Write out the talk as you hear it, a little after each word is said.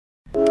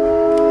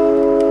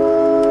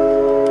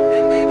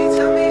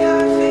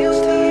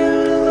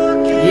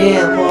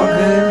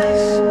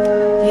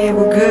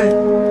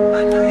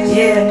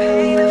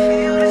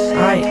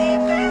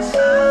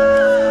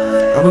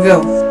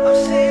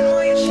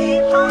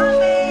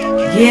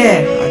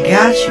Yeah, I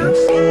got you.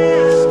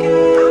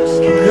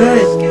 I'm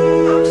good.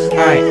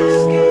 Alright.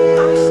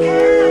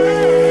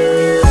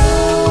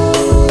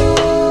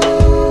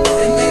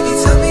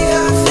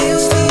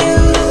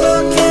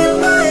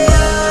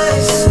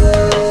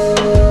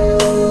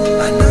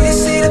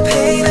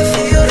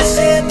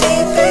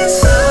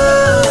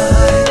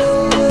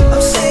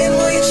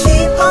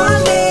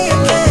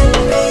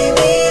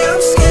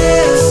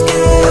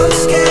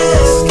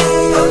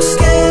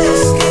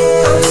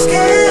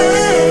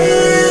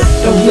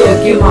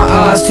 Look in my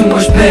eyes, too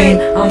much pain.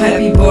 I'm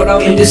happy but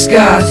I'm in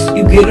disguise.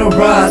 You get a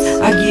rise,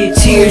 I get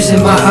tears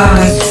in my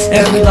eyes.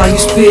 Every lie you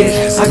spit,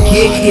 I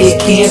get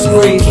hit. Can't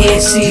breathe,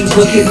 can't see,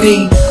 look at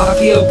me. I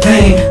feel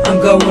pain, I'm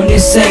going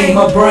insane.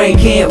 My brain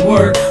can't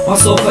work, my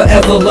soul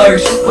forever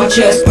lurks. My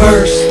chest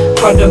bursts,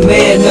 hard to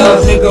man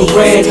up. Nigga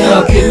ran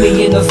up, hit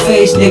me in the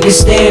face, nigga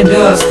stand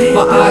up.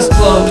 My eyes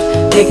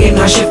closed, thinking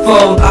I should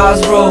fold.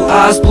 Eyes roll,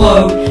 eyes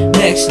blow.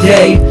 Next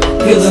day,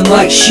 feeling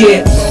like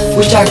shit.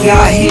 Wish I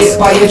got hit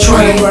by a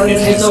train, running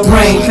in the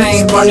rain,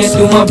 pain running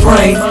through my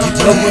brain,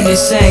 going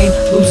insane,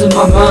 losing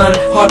my mind,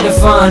 hard to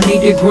find,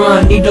 need to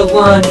grind, need a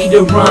line, need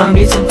a rhyme,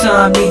 need some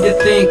time, need to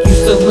think,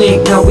 used to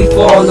link, now we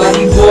fall, now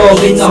you fall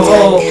in the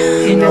hole,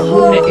 in the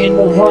hole, in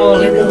the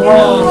hole, in the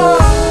hole.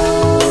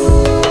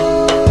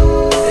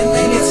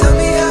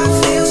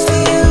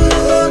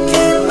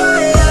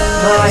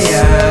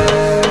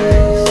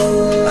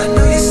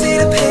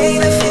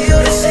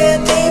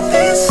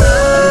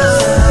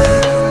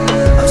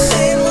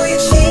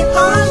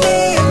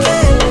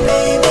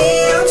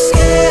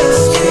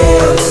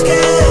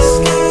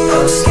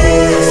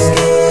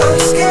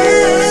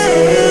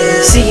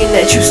 Seeing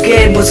that you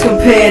scared was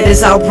compared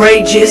is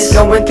outrageous.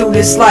 Going through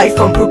this life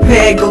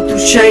unprepared, go through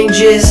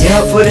changes.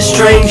 For the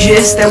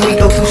strangest, then we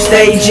go through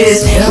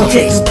stages. We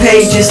take through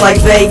pages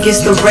like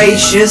Vegas, the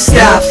race just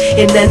stops.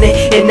 And then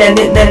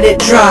it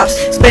drops.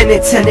 Spend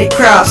it, ten it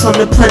crops. On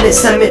the planet,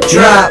 send it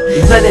drop.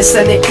 Planet,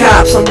 send it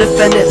cops. On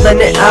defendant, lend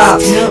it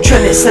ops.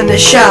 Trend it, send it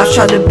shops.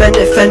 Try to bend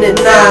it, fend it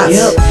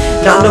knots.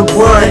 Not a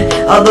one,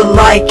 other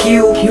like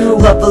you,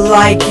 lover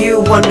like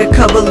you,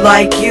 undercover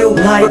like you,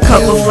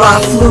 recover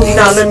fly flu,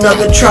 not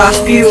another try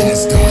spew.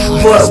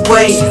 But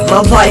wait,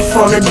 my life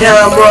on a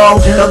dime roll,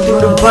 down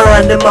through the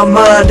bind in my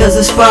mind does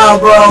a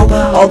spiral.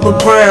 All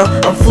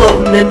around, I'm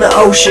floating in the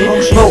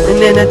ocean,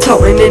 floating in the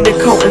toting in the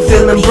coating,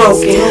 feeling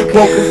broken,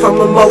 woken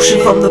from emotion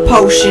from the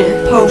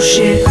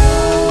potion.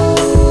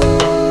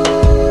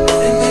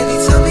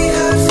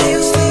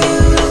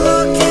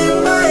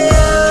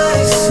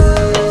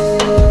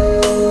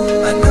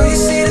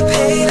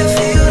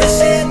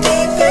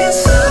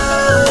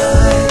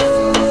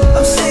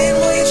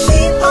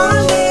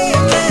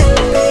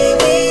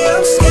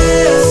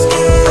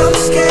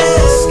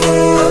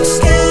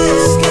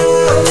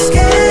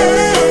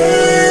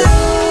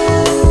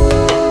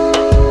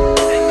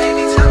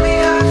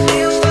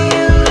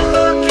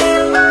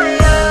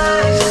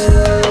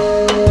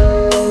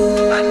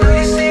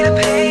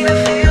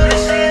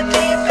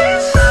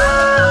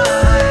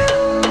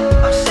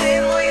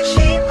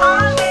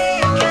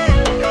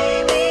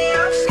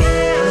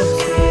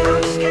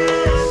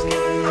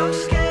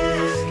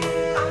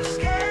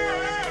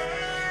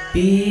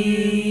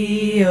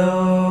 B.O.P